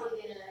he's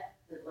probably gonna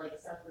like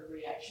suffer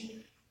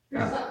reaction or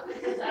Yeah. something,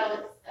 because how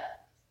it's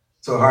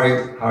So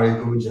Hari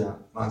Puja,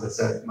 Mata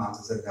said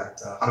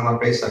that Hanuman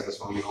Pesach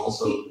Goswami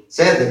also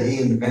said that he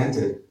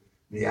invented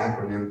the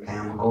acronym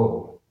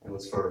PAM-HO. It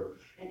was for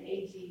an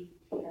AG.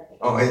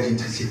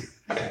 AGTC.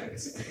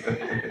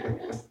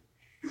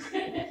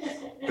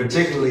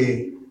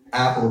 Particularly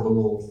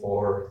applicable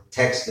for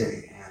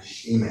texting and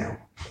email.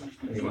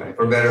 Anyway,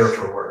 for better or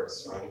for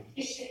worse, right?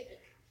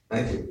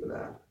 Thank you for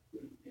that.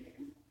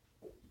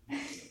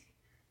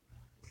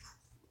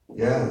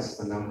 Yes,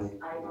 the nominee.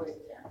 I would,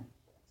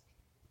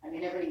 I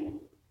mean, every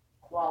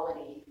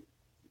quality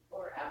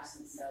or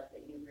absence of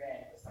that you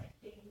read was like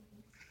ding,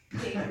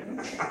 ding,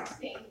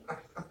 ding.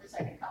 There's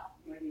like a couple,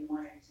 maybe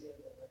one or two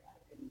that would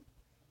have been,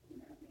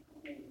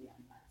 maybe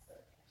I'm not so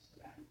attached to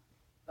them.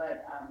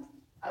 But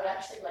I would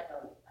actually like if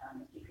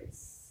you could,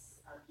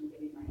 can you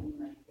give me my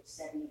email, you could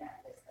send me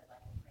that list, I'd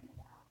like to print it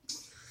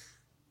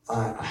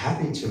out.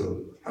 Happy to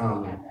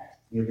Have that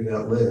give you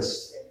that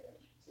list. to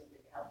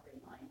help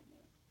remind me.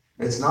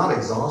 It's not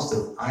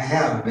exhaustive. I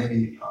have,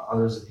 maybe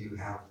others of you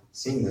have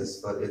seen this,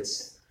 but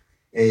it's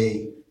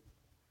a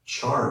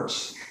chart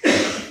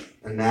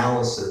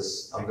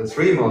analysis of the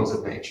three modes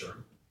of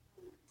nature.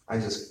 I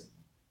just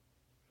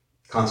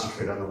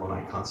concentrate on the one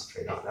I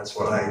concentrate on. That's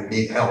what I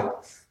need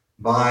help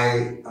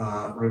by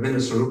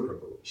Ravindra Swarup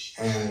Prabhu.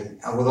 And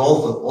with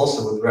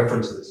also with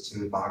references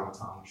to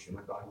Bhagavatam,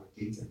 Srimad Bhagavad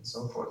Gita, and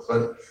so forth.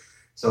 But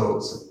so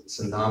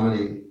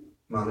Sandamani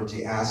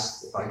Mataji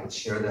asked if I could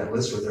share that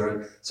list with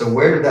her. So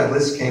where did that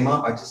list came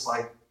up? I just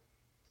like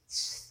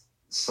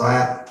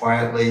sat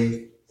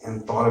quietly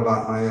and thought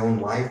about my own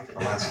life for the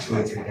last 2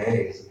 or 3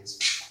 days. And this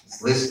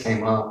list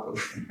came up of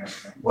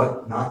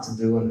what not to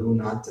do and who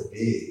not to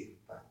be.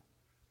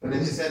 But then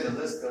you said the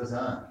list goes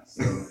on,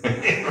 so.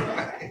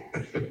 The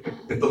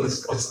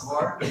list goes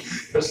More? on.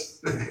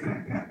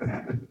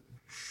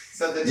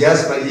 So the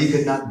Yes, chart- but he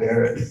could not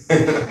bear it. So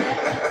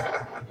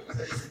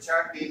does the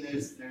chart mean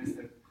there's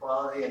the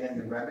quality and then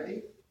the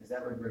remedy? Is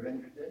that what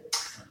Ravindra did?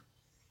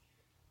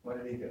 What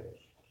did he do?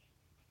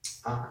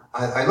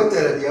 I looked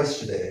at it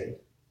yesterday,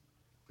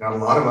 got a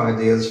lot of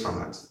ideas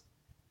from it.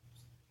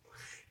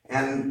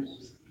 And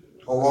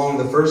along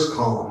the first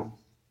column,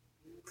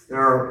 there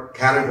are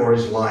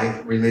categories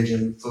like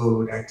religion,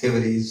 food,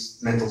 activities,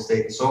 mental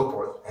state, and so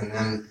forth, and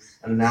then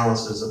an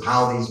analysis of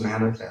how these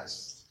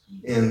manifest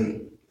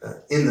in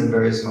the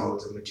various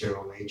modes of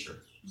material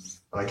nature.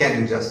 But I can't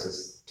do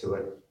justice to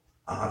it.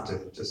 I'll have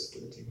to just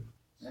give it to you.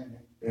 Okay.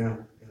 Yeah.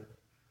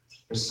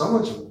 There's so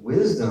much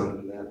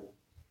wisdom that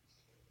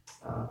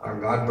our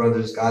god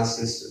brothers, god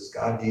sisters,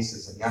 god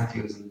nieces, and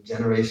nephews, and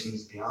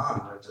generations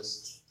beyond are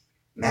just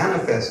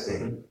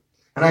manifesting.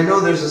 And I know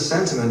there's a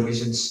sentiment we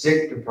should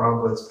stick to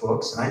Prabhupada's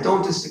books, and I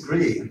don't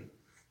disagree.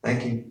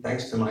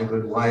 Thanks to my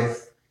good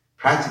wife,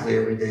 practically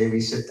every day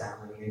we sit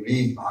down and we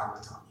read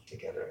Bhagavatam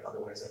together.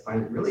 Otherwise, I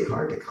find it really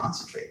hard to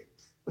concentrate.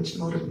 Which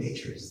mode of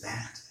nature is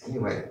that?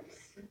 Anyway,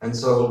 and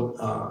so,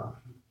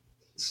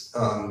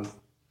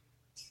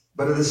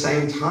 but at the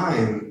same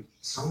time,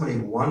 so many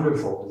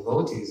wonderful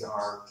devotees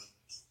are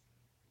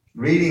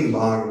reading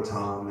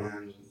Bhagavatam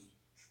and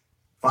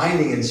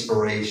finding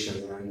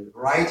inspiration and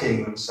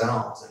writing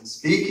themselves and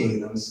speaking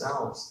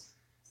themselves.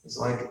 It's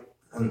like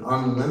an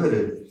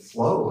unlimited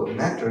flow of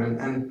nectar.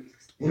 And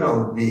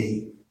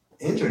the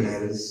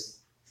internet is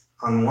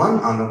on the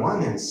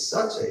one hand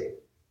such a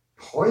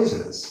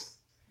poisonous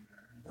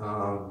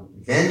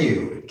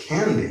venue. It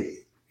can be.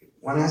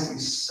 One has to be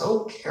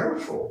so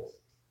careful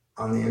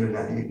on the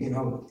internet.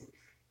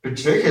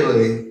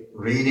 Particularly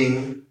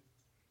reading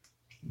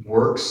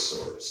works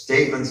or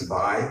statements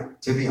by,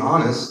 to be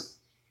honest,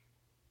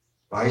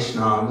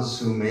 Vaishnavas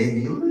who may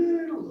be a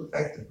little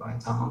affected by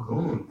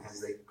Tamagun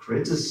as they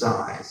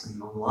criticize and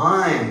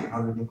malign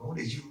other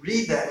devotees. You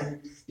read that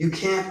and you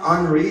can't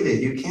unread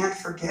it. You can't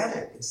forget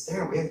it. It's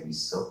there. We have to be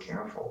so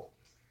careful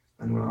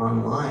when we're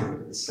online.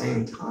 But at the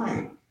same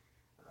time,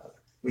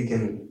 we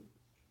can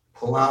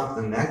pull out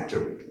the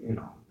nectar,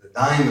 the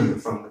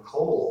diamond from the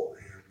coal,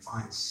 and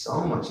find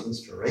so much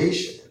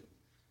inspiration in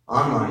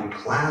online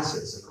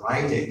classes and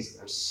writings.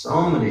 There's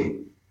so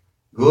many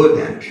good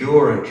and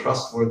pure and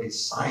trustworthy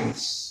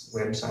sites,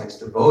 websites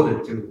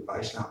devoted to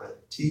Vaishnava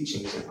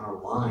teachings in our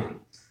line.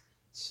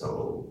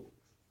 So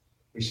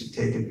we should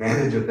take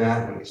advantage of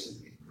that, and we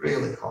should be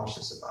really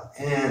cautious about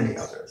any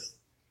other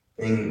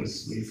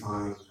things we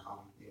find on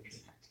the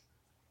internet.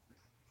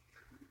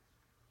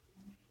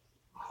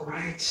 All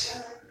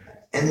right.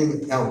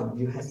 Anything else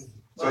you have?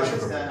 Well, I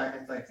just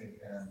like to,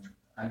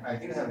 I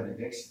do have an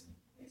addiction.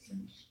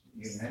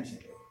 You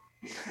mentioned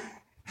it.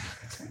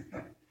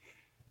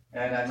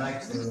 And I'd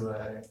like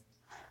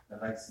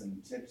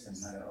some tips on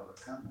how to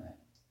overcome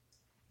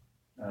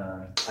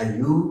that. Are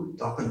you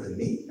talking to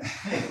me?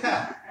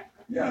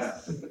 Yeah.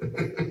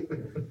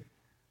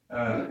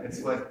 It's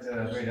what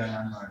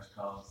Vedanand Maharaj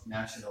calls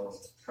National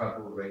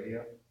Prabhu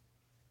Radio.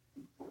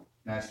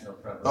 National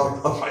Prabhu.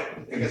 Oh,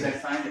 right. Because I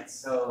find it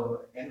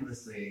so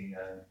endlessly,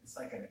 it's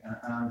like an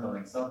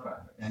ongoing soap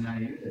opera, and I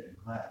use it in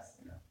class,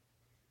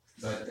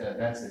 But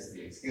that's just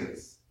the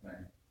excuse,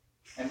 right?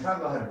 And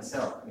Prabhupada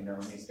himself,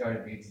 when he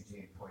started BTG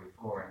in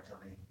 44 until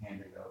he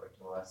handed it over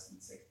to us in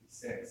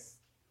 66,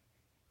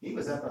 he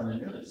was up on the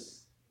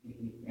news,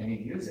 and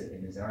he'd use it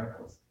in his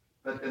articles.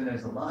 But then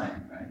there's a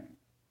line, right?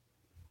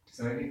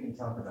 So maybe you can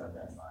talk about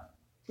that line.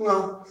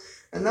 Well,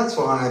 and that's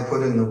why I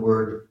put in the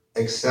word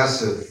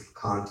excessive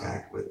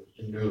contact with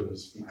the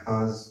news,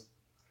 because,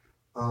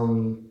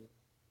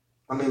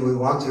 we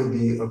want to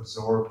be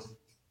absorbed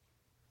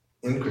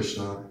in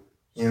Krishna,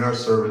 in our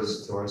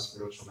service to our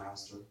spiritual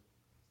master.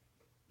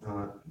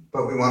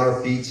 But we want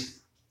our feet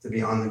to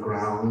be on the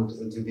ground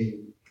and to be,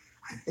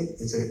 I think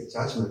it's a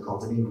judgment call,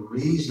 to be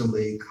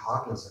reasonably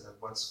cognizant of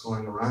what's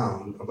going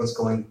around, of what's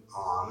going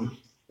on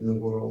in the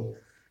world.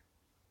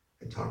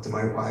 I talked to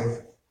my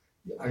wife,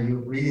 are you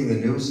reading the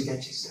news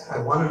again? She said, I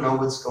want to know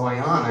what's going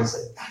on. I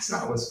said, that's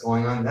not what's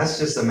going on. That's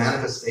just a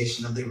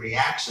manifestation of the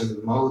reaction,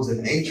 the modes of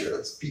nature.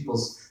 That's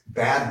people's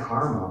bad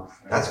karma.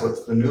 That's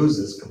what the news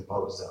is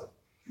composed of.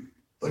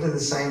 But at the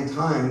same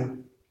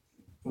time,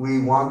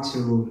 we want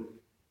to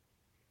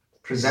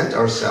present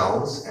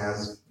ourselves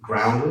as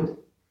grounded,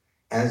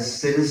 as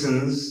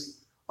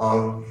citizens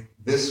of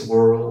this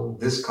world,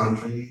 this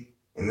country,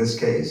 in this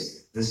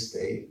case, this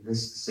state,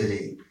 this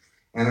city.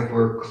 And if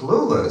we're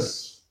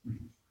clueless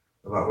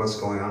about what's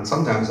going on,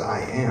 sometimes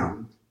I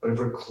am, but if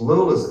we're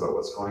clueless about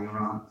what's going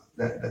on,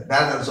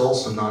 that is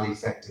also not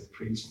effective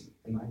preaching,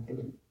 in my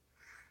opinion.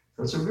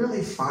 So it's a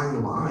really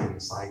fine line.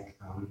 It's like,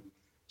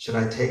 should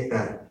I take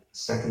that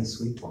second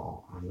sweet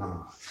ball or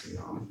not?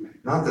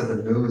 Not that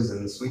the news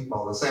and the sweet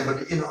ball are the same,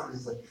 but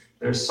it's like,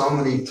 there's so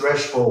many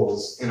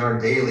thresholds in our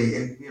daily,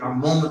 in our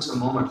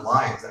moment-to-moment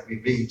lives that we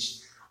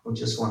reach. Oh,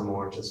 just one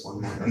more,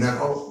 and then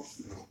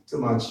too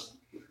much.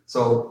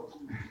 So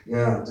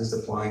yeah, just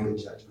applying good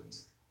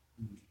judgment.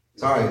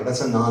 Sorry,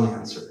 that's a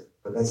non-answer,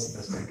 but that's the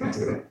best I can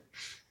do.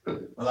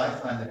 Well, I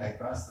find that I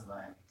cross the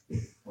line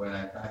when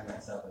I find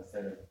myself,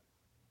 instead of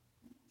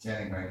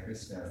chanting Hare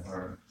Krishna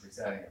or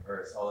reciting a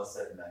verse, all of a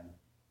sudden I'm,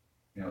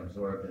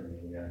 absorbed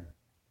in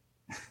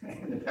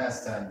the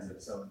pastimes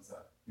of so and so,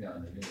 in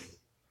the news.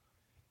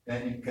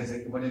 Then, because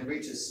when it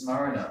reaches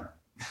Smarna,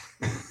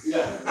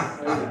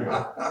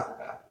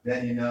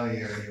 then you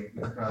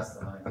cross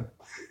the line.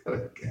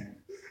 Okay.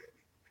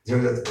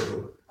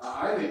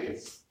 I think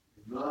it's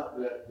not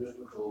that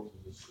difficult to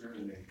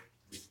discriminate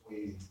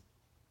between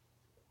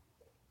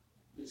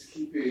just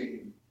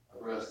keeping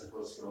abreast of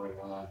what's going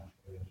on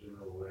in a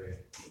general way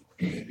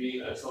and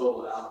being a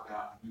total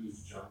out-and-out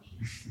news junkie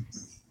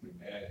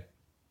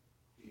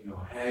and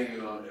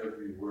hanging on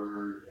every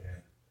word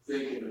and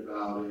thinking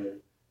about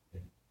it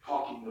and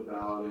talking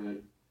about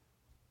it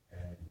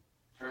and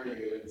turning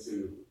it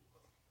into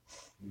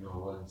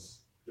one's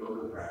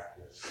yoga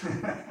practice.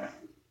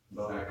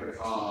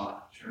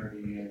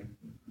 Turning in.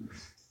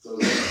 So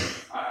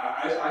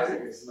I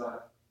think it's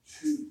not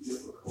too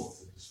difficult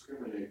to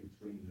discriminate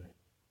between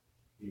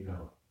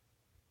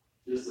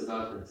just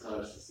enough in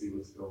touch to see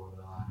what's going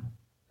on,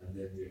 and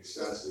then the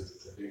excessive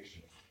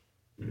addiction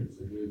to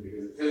do,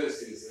 because the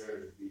tendency is there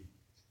to be,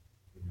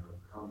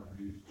 become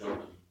a news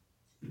junkie,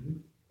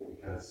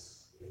 because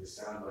of the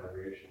sound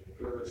vibration. And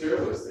for the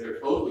materialists, they're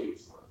totally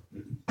absorbed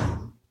in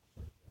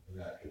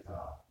that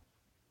guitar,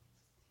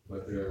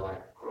 but they're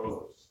like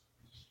crows.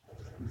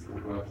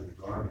 Go after the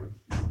garbage.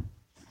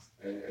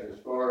 And as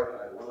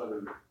far as one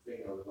other thing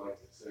I would like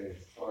to say,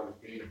 as far as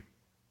being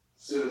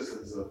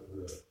citizens of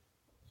the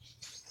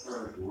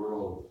current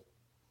world,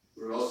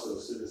 we're also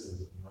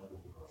citizens of the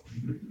underworld.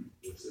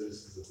 We're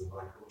citizens of the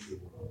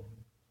Vaikuntha world,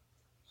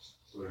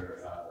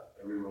 where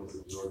everyone's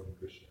absorbed in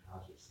Krishna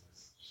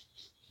consciousness.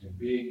 And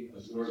being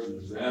absorbed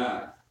in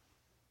that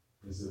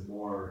is a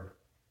more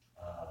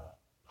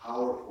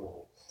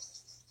powerful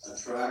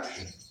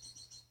attraction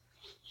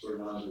for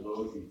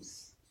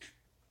non-devotees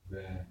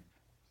than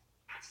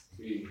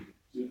being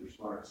super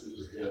smart,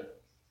 super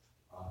hip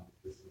on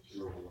this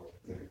material world.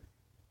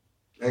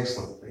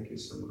 Excellent, thank you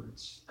so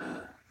much.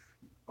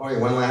 All right,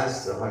 one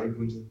last Hari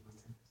Puja.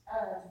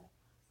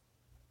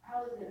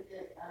 How is it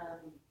that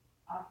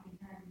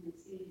oftentimes we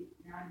see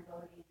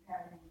non-devotees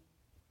having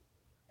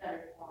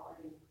better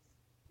qualities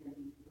than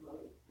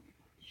devotees?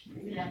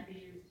 Maybe that be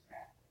used as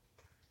practice.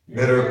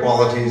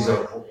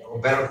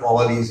 Better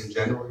qualities in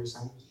general, you're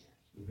saying?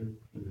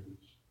 Mm-hmm.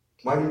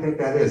 Why do you think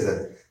that is?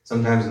 That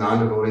sometimes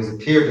non-devotees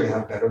appear to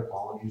have better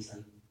qualities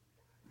than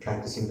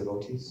practicing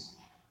devotees?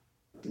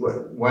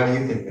 Why do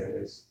you think that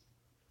is?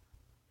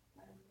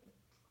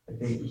 I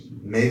think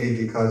maybe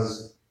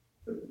because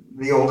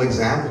the old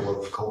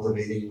example of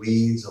cultivating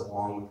weeds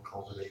along with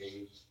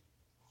cultivating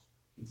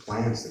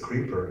plants, the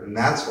creeper. And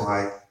that's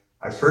why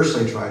I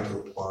personally try to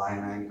apply,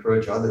 and I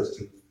encourage others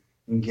to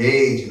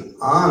engage in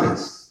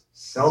honest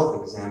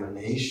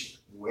self-examination.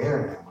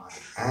 Where am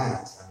I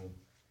at?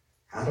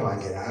 How do I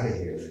get out of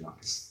here?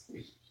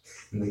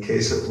 In the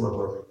case of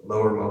lower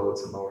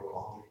modes and lower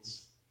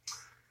qualities.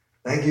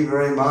 Thank you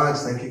very much.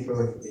 Thank you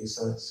for being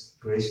such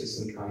gracious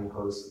and kind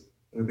hosts.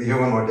 We'll be here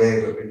one more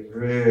day, but we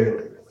really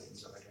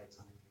enjoyed our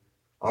time.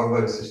 All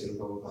right, Srila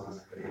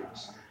Prabhupada.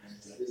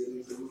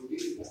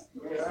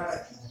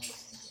 Yeah.